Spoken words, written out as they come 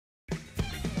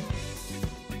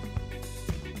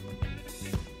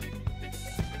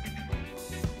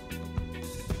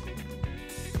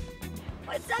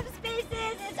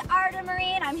Arden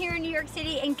Myrin. I'm here in New York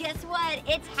City, and guess what?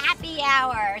 It's happy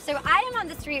hour. So I am on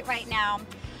the street right now.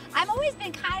 I've always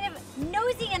been kind of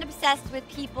nosy and obsessed with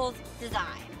people's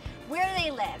design, where they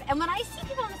live. And when I see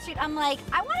people on the street, I'm like,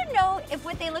 I want to know if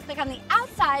what they look like on the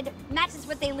outside matches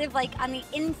what they live like on the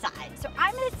inside. So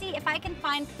I'm going to see if I can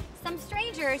find some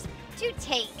strangers to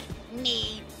take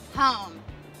me home,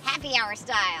 happy hour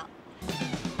style.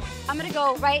 I'm going to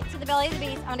go right to the belly of the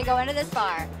beast. I'm going to go into this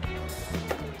bar.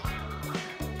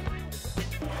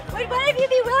 Would one of you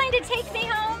be willing to take me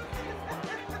home?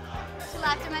 She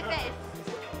laughed in my face.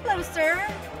 Hello, sir.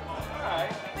 Hi.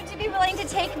 Would you be willing to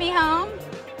take me home?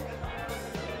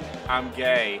 I'm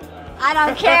gay. I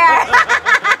don't care.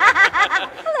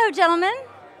 Hello, gentlemen.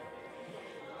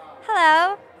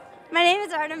 Hello. My name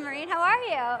is Arden Myrin. How are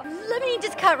you? Let me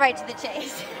just cut right to the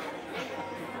chase.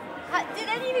 Did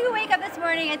any of you wake up this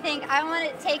morning and think, I want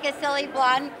to take a silly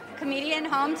blonde comedian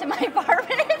home to my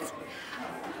apartment?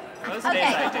 Most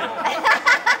days I do.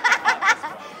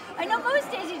 I know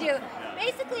most days you do.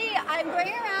 Basically, I'm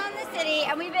going around the city,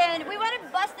 and we want to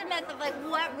bust the myth of like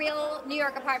what real New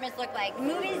York apartments look like.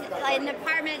 Movies and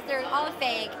apartments, they're all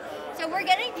fake. So we're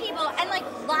getting people, and like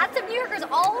lots of New Yorkers,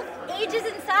 all ages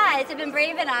and size, have been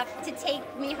brave enough to take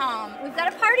me home. We've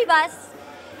got a party bus,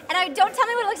 and don't tell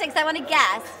me what it looks like, because I want to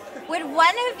guess. Would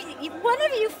one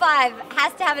of you five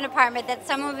has to have an apartment that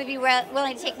someone would be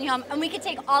willing to take me home, and we could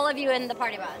take all of you in the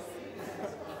party bus?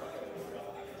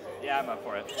 Yeah, I'm up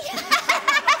for it. Yes.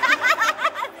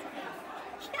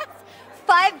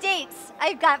 5 dates.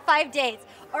 I've got 5 dates.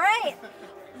 All right.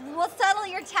 We'll settle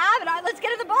your tab, and let's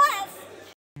get in the bus.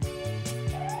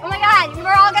 Oh my God,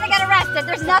 we're all gonna get arrested.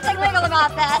 There's nothing legal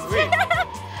about this.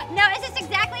 No, is this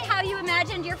exactly how you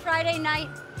imagined your Friday night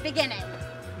beginning?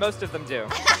 Most of them do.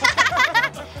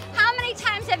 How many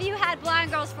times have you had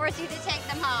blonde girls force you to take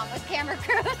them home with camera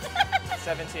crews?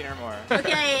 17 or more.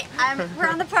 Okay, we're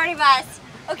on the party bus.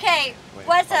 Okay,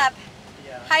 what's up?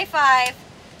 Yeah. High five.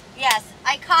 Yes,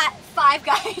 I caught 5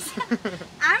 guys.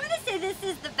 I'm gonna say this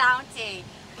is the bounty.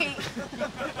 Okay,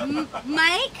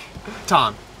 Mike?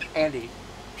 Tom. Andy.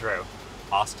 Drew.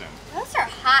 Austin. Those are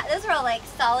hot. Those are all like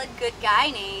solid good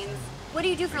guy names. What do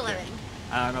you do for a living?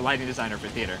 I'm a lighting designer for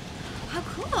theater. Oh,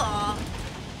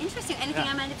 cool. Interesting. Anything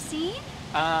I might have seen?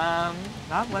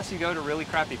 Not unless you go to really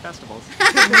crappy festivals.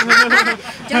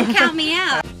 Don't count me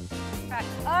out.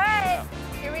 All right,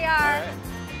 here we are. All right.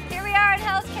 Here we are at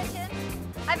Hell's Kitchen.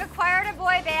 I've acquired a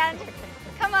boy band.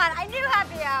 Come on, I knew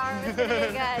happy hour was gonna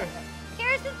be good.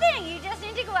 Here's the thing, you just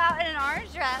need to go out in an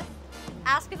orange dress,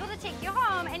 ask people to take you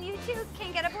home, and you too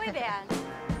can get a boy band.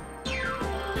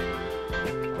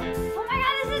 Oh my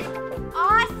God, this is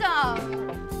awesome.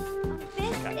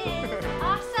 This is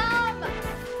awesome.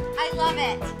 I love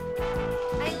it.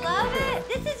 I love it.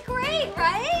 This is great,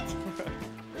 right?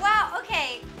 Wow,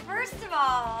 okay, first of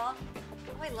all,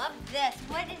 oh, I love this.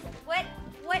 What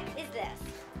is this?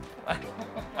 Oh,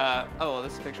 well,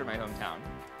 this is a picture of my hometown.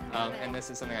 And this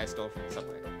is something I stole from the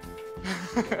subway.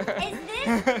 Is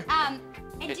this, and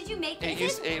did you make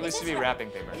this? It used to be wrapping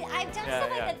paper. I've done stuff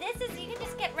like that. This is, you can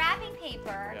just get wrapping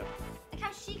paper. Yep. Look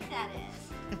how chic that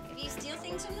is. If you steal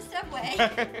things from the subway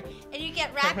and you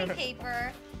get wrapping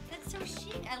paper, that's so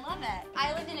chic. I love it.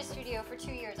 I lived in a studio for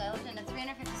 2 years. I lived in a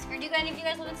 350 square. Do any of you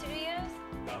guys live in studios?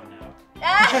 Oh no.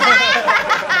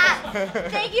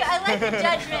 Thank you. I like the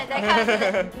judgment that comes with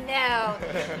it. No.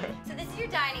 So this is your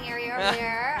dining area over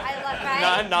there. I love,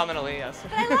 right? Nominally, yes.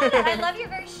 But I love it. I love your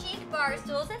very chic bar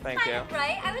stools. That's Thank kind you. of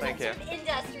right. I was Thank like sort of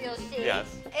industrial chic. Yes.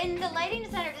 And the lighting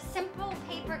designer, just simple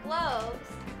paper globes,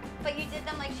 but you did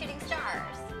them like shooting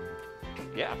stars.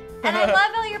 Yeah. And I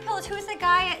love all your pillows. Who's the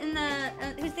guy in the,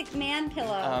 who's the man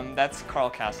pillow? That's Carl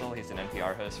Castle. He's an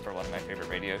NPR host for one of my favorite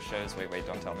radio shows. Wait,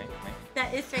 don't tell me.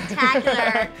 That is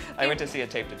spectacular. I went to see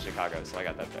it taped in Chicago, so I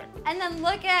got that thing. And then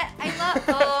look at, I love,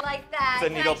 like that. It's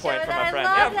a needle Can I point show from that? a friend. I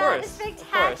love Yeah, of that. course. It's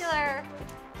spectacular.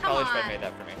 Come College on. friend made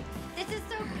that for me. This is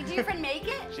so, did your friend make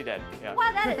it? She did, yeah.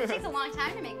 Wow, it takes a long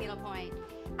time to make needlepoint.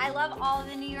 I love all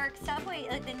the New York subway,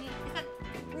 like the new,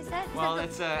 is that Well,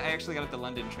 it's I actually got it at the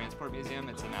London Transport Museum.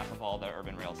 It's a map of all the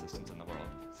urban rail systems in the world.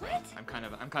 So What? I'm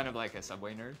kind of like a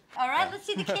subway nerd. All right, let's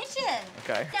see the kitchen.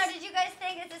 Okay. Now, did you guys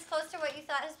think, is this close to what you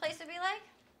thought his place would be like?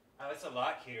 Oh, it's a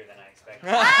lot cuter than I expected.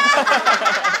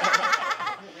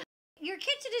 Your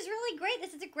kitchen is really great.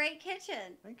 This is a great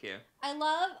kitchen. Thank you. I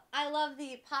love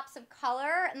the pops of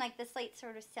color and like this light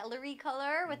sort of celery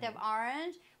color with the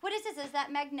orange. What is this? Is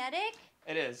that magnetic?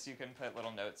 It is. You can put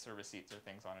little notes or receipts or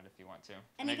things on it if you want to.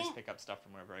 And I again, just pick up stuff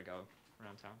from wherever I go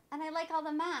around town. and I like all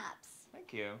the maps.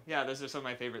 Thank you. Yeah, those are some of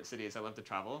my favorite cities. I love to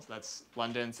travel. So that's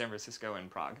London, San Francisco, and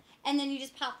Prague. And then you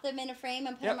just pop them in a frame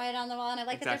and put them right on the wall. And I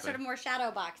like that they're sort of more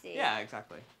shadow boxy. Yeah,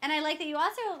 exactly. And I like that you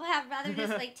also have, rather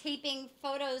just like taping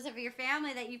photos of your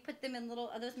family, that you put them in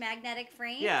are those magnetic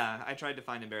frames? Yeah, I tried to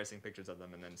find embarrassing pictures of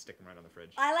them and then stick them right on the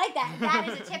fridge. I like that. That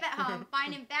is a tip at home.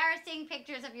 Find embarrassing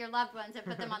pictures of your loved ones and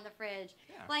put them on the fridge.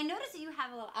 Yeah. Well, I noticed that you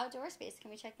have a little outdoor space.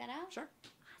 Can we check that out? Sure.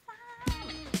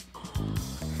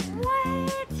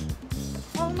 What?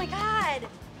 Oh my God.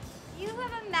 You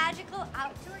have a magical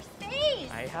outdoor space.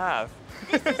 I have.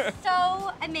 This is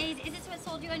so amazing. Is this what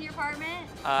sold you on your apartment?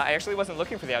 I actually wasn't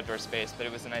looking for the outdoor space, but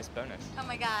it was a nice bonus. Oh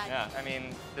my God. Yeah, I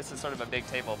mean, this is sort of a big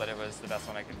table, but it was the best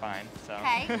one I could find. So.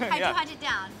 Okay. How'd you Yeah. hunt it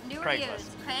down? New or Craigslist.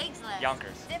 used? Craigslist.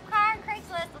 Yonkers. Zipcar and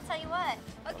Craigslist, I'll tell you what.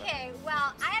 Okay,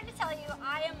 well, I have to tell you,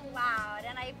 I am loud,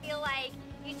 and I feel like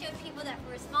you two people that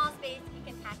for a small space, you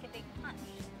can pack a big punch.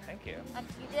 Thank you.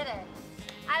 You did it.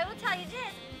 I will tell you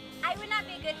this. I would not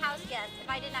be a good house guest if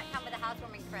I did not come with a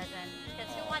housewarming present.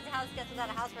 Because who wants a house guest without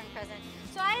a housewarming present?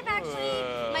 So I have actually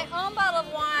my own bottle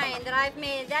of wine that I've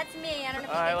made. That's me. I don't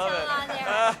know if you can tell it on there.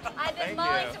 I've been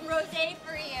mowing some rosé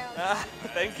for you.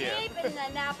 Thank you. Deep in the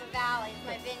Napa Valley,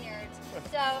 my vineyards.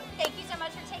 So thank you so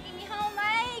much for taking me home,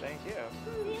 Mike. Thank you.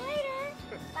 See you later.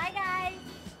 Bye, guys.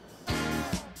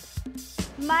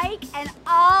 Mike and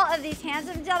all of these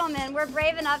handsome gentlemen were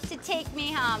brave enough to take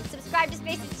me home. Subscribe to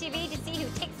Spaces TV to see who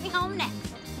takes me home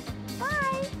next.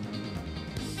 Bye.